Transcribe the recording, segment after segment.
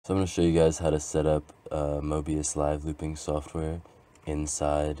So I'm going to show you guys how to set up Mobius live looping software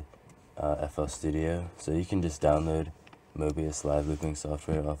inside FL Studio. So you can just download Mobius live looping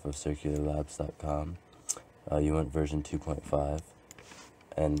software off of circularlabs.com. You want version 2.5.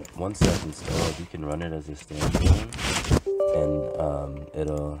 And once that's installed, you can run it as a standalone,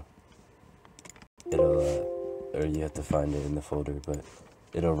 and or you have to find it in the folder, but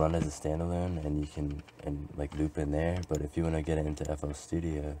it'll run as a standalone, and you can like loop in there. But if you want to get it into FL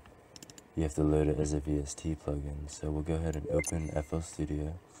Studio, you have to load it as a VST plugin. So we'll go ahead and open FL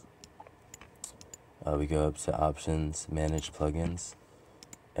Studio. We go up to Options, Manage Plugins,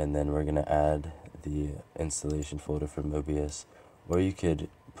 and then we're gonna add the installation folder for Mobius, or you could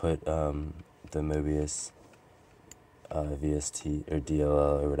put the Mobius VST or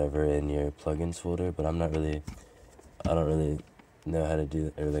DLL or whatever in your plugins folder, but I don't really know how to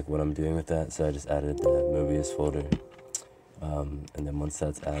do or like what I'm doing with that, so I just added the Mobius folder. And then once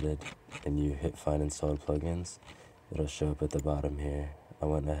that's added and you hit find installed plugins, it'll show up at the bottom here. I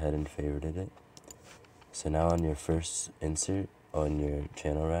went ahead and favorited it. So now on your first insert on your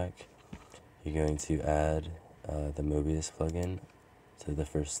channel rack, you're going to add the Mobius plugin to the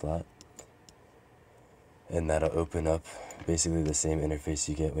first slot, and that'll open up basically the same interface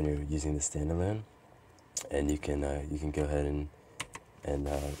you get when you're using the standalone, and you can go ahead and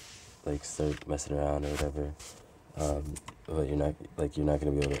like start messing around or whatever. But you're not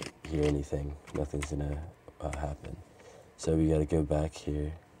gonna be able to hear anything. Nothing's gonna happen. So we gotta go back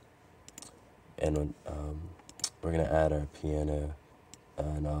here, and we're gonna add our piano,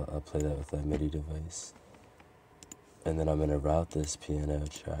 and I'll play that with a MIDI device, and then I'm gonna route this piano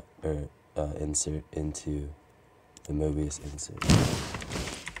track or insert into the Mobius insert.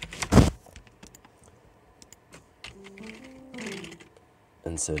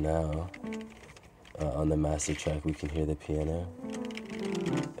 And so now, on the master track, we can hear the piano,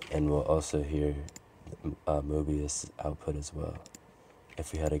 and we'll also hear Mobius output as well.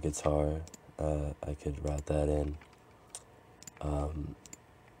 If we had a guitar, I could route that in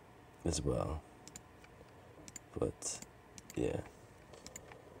as well. But yeah,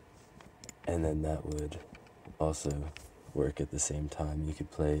 and then that would also work at the same time. You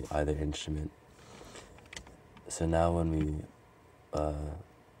could play either instrument. So now when we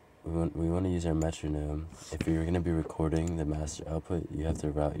want to use our metronome. If you're going to be recording the master output, you have to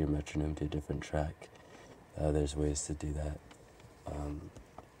route your metronome to a different track. There's ways to do that.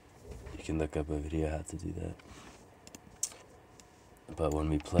 You can look up a video how to do that. But when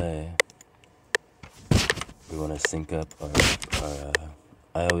we play, we want to sync up our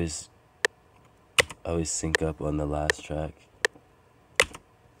I always sync up on the last track,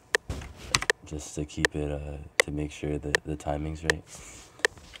 just to keep it to make sure that the timing's right.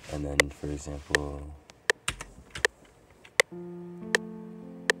 And then, for example,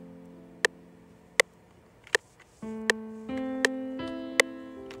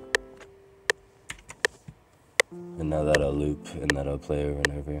 and now that'll loop and that'll play over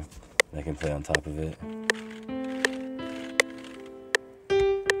and over, and I can play on top of it.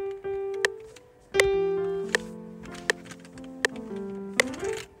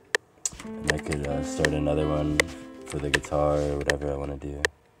 And I could start another one for the guitar or whatever I want to do.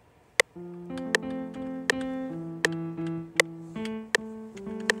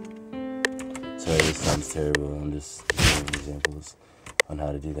 Sorry, this sounds terrible. I'm just giving examples on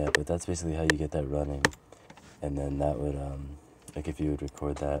how to do that, but that's basically how you get that running. And then that would, like if you would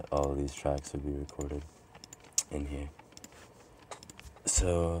record that, all of these tracks would be recorded in here.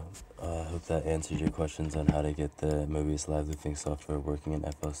 So I hope that answered your questions on how to get the Mobius live looping software working in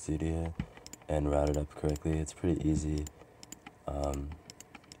FL Studio and route it up correctly. It's pretty easy.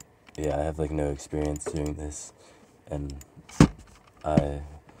 Yeah, I have like no experience doing this, and I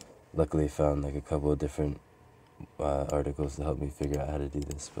luckily found like a couple of different articles to help me figure out how to do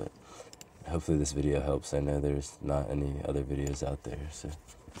this, but hopefully this video helps. I know there's not any other videos out there, so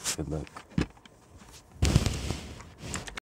good luck.